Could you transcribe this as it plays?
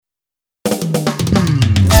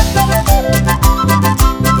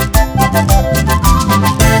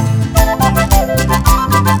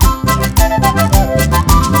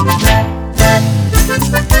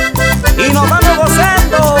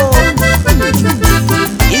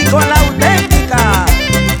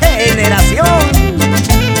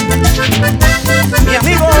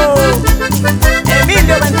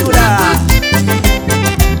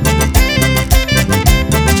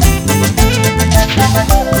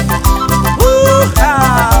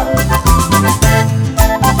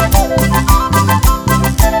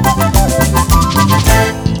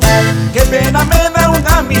Qué pena me da un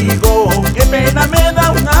amigo, qué pena me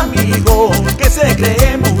da un amigo que se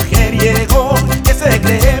cree mujeriego, que se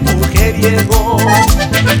cree mujeriego.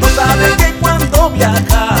 No sabe que cuando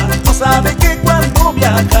viaja, no sabe que cuando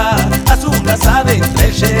viaja a su casa dentro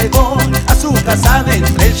él llegó, a su casa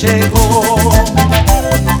dentro él llegó.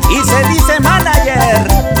 Y se dice manager.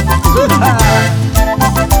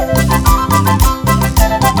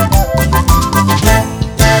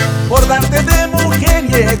 Por darte de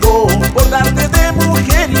mujeriego, por darte de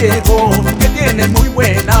mujeriego, que tiene muy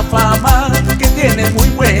buena fama, que tiene muy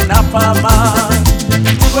buena fama.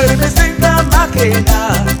 Tú duermes en cama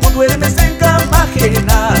ajena, tú duermes en cama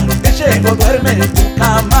ajena, el Shego duerme en tu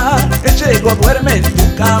cama, el Shego duerme en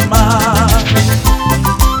tu cama.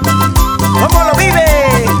 ¿Cómo lo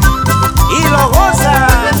vive? Y lo goza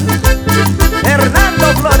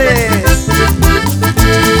Hernando Flores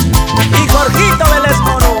y Jorgito Vélez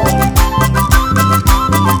Moro.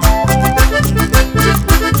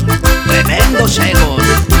 Tremendos Shegos.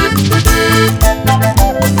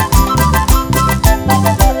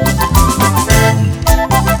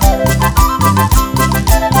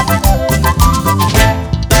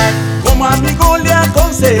 Como amigo le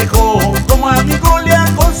aconsejo, como amigo le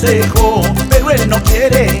aconsejo, pero él no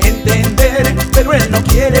quiere entender, pero él no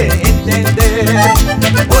quiere entender.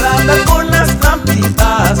 Por andar con las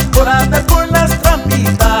trampitas, por andar con las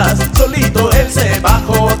trampitas, solito él se va a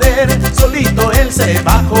joder, solito él se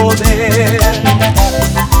va a joder.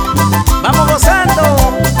 Vamos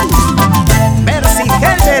gozando. Percy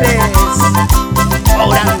Helderes,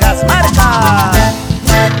 Ourangas Marca.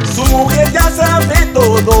 Su mujer ya sabe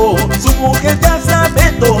todo, su mujer ya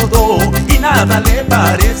sabe todo, y nada le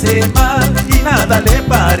parece mal, y nada le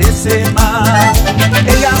parece mal.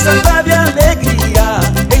 Ella salta de alegría,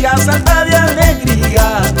 ella salta de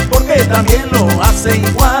alegría, porque también lo hace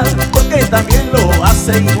igual, porque también lo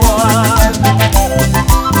hace igual.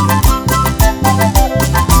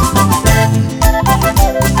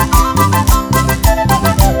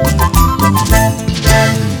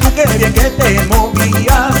 Qué bien que te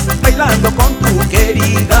movías, bailando con tu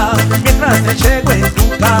querida, mientras el Shego en tu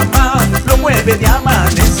cama lo mueve de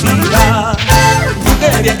amanecida. Qué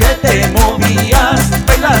bien que te movías,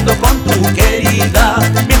 bailando con tu querida,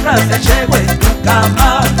 mientras el Shego en tu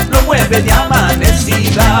cama lo mueve de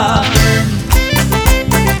amanecida.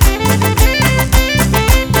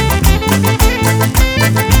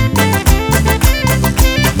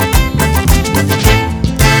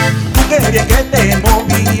 Qué bien que te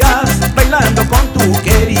movías, bailando con tu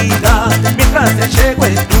querida, mientras el Shego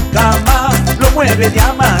en tu cama lo mueve de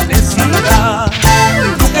amanecida.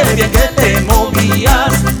 Qué bien que te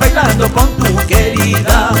movías, bailando con tu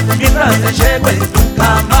querida, mientras el Shego en tu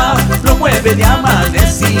cama lo mueve de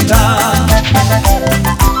amanecida.